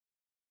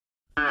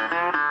Okay,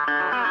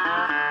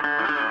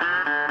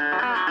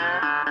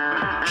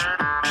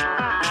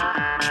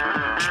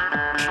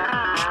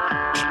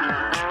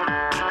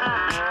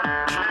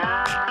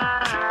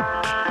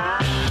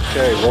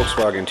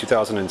 Volkswagen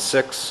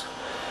 2006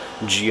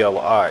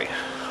 GLI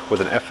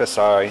with an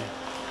FSI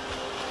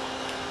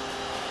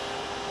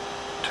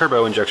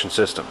turbo injection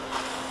system.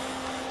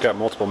 Got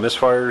multiple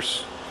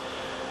misfires,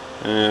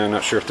 and I'm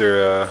not sure if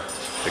they're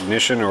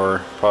ignition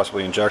or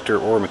possibly injector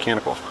or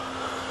mechanical.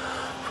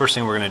 First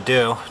thing we're going to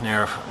do,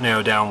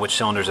 narrow down which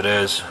cylinders it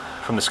is.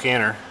 From the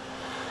scanner,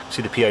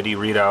 see the PID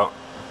readout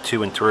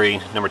 2 and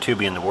 3, number 2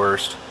 being the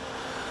worst.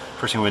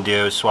 First thing we're going to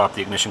do is swap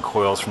the ignition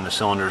coils from the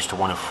cylinders to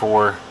 1 and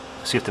 4.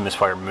 See if the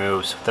misfire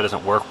moves. If that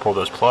doesn't work, pull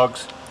those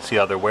plugs, see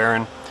how they're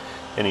wearing.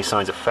 Any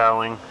signs of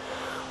fouling,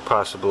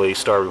 possibly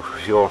start with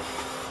fuel.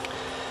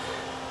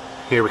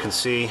 Here we can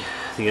see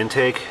the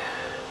intake.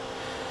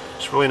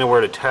 There's really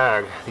nowhere to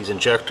tag these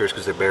injectors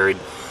because they're buried.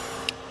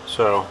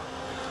 So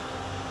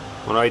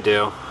what I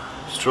do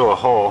is drill a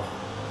hole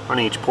on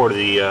each port of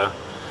the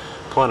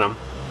plenum,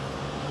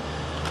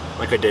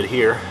 like I did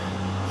here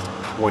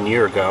 1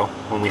 year ago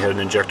when we had an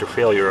injector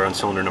failure on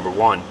cylinder number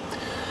 1.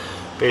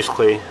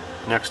 Basically,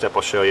 next step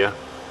I'll show you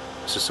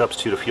is to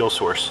substitute a fuel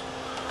source.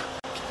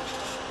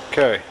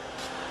 Okay,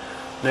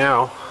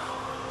 now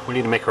we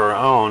need to make our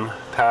own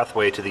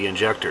pathway to the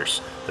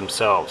injectors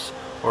themselves,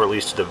 or at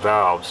least to the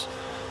valves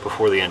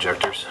before the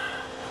injectors.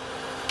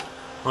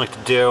 What I like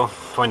to do,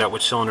 find out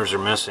which cylinders are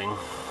missing.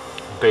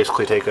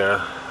 Basically take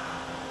a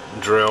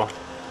drill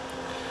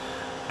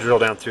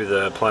down through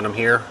the plenum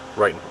here,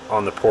 right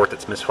on the port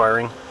that's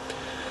misfiring.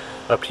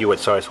 Up to you what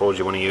size holes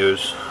you want to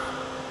use.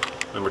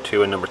 Number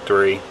 2 and number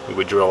 3 we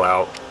would drill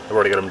out. I've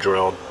already got them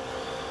drilled.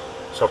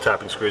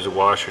 Self-tapping screws and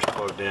washers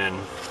plugged in.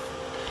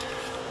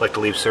 I like to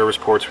leave service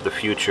ports for the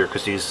future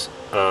because these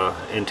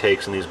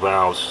intakes and these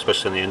valves,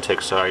 especially on the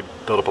intake side,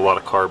 build up a lot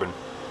of carbon.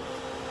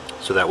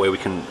 So that way we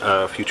can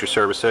future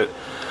service it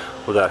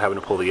without having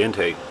to pull the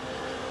intake.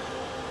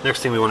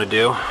 Next thing we want to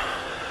do,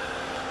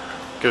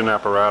 get an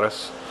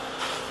apparatus.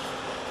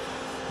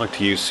 I like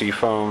to use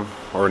Foam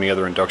or any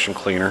other induction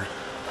cleaner.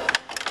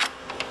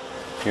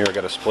 Here I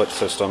got a split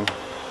system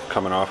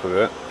coming off of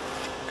it.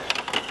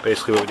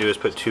 Basically what we do is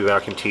put 2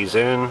 vacuum tees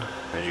in,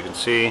 as you can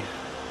see,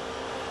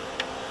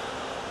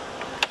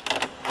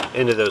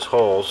 into those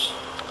holes,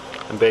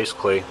 and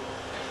basically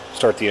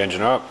start the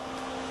engine up,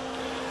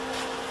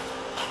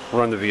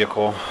 run the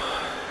vehicle,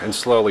 and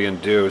slowly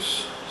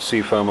induce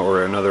Foam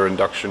or another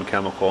induction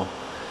chemical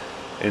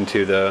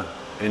into the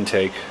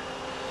intake.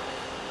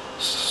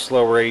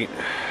 Slow rate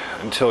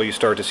until you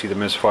start to see the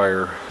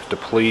misfire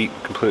deplete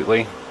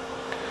completely. You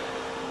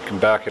can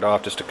back it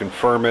off just to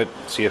confirm it,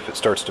 see if it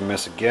starts to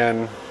miss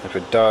again. If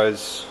it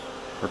does,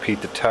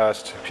 repeat the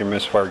test. If your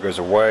misfire goes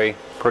away,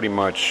 pretty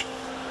much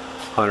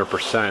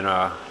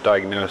 100%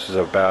 diagnosis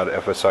of bad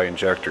FSI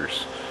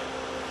injectors.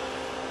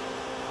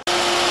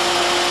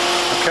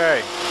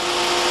 Okay,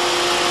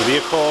 the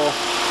vehicle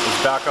is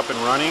back up and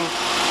running.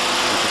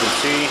 As you can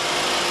see,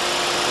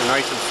 they're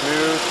nice and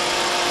smooth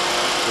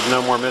with no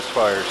more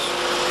misfires.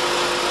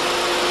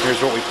 Here's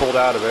what we pulled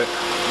out of it.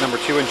 Number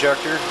 2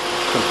 injector,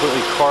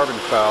 completely carbon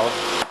fouled.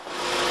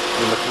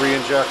 Number 3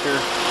 injector,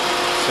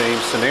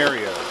 same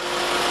scenario.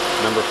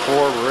 Number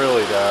 4,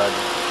 really bad.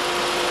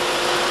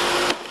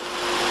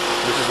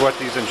 This is what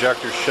these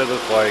injectors should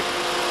look like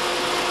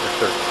if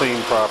they're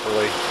cleaned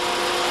properly.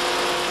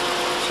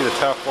 See the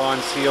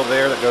Teflon seal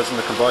there that goes in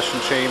the combustion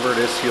chamber?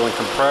 It is sealing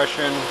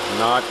compression,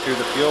 not through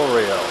the fuel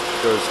rail. It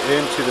goes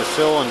into the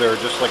cylinder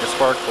just like a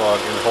spark plug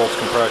and holds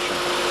compression.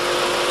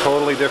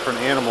 Totally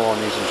different animal on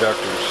these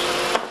injectors.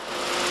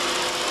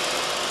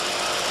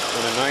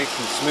 And a nice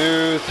and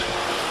smooth.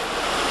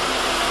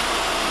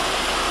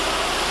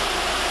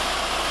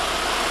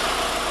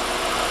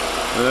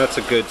 And that's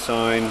a good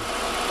sign.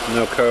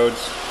 No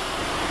codes.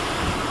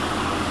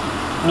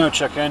 No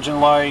check engine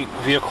light.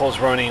 Vehicle's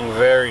running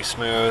very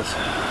smooth.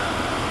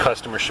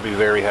 Customer should be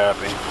very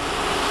happy.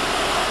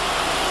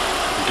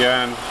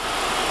 Again,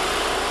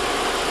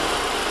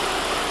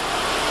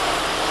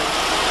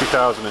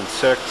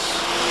 2006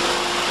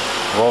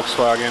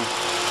 Volkswagen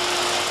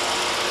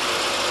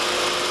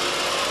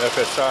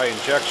FSI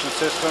injection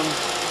system.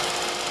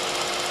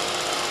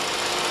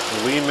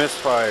 Lean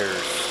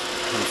misfires.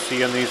 I'm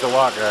seeing these a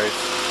lot, guys.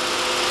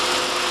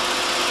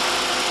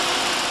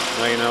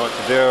 Now you know what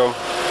to do.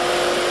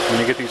 When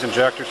you get these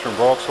injectors from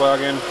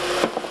Volkswagen,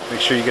 make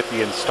sure you get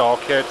the install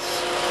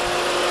kits.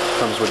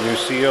 Comes with new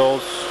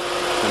seals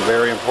and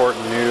very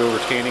important new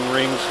retaining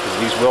rings because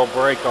these will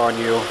break on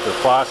you.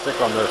 They're plastic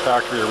on the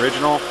factory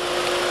original.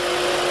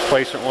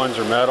 Replacement ones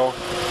are metal.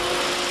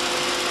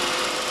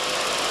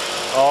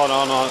 All in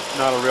all,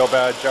 not a real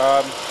bad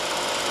job.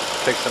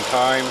 Take some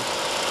time.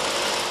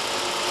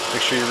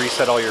 Make sure you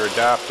reset all your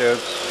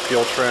adaptives,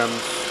 fuel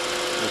trims,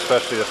 and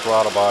especially the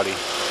throttle body.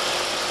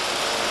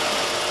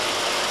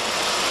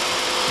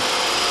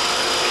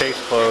 Case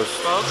closed.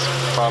 Folks,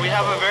 we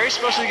have a very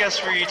special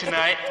guest for you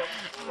tonight.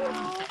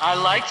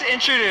 I'd like to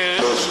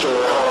introduce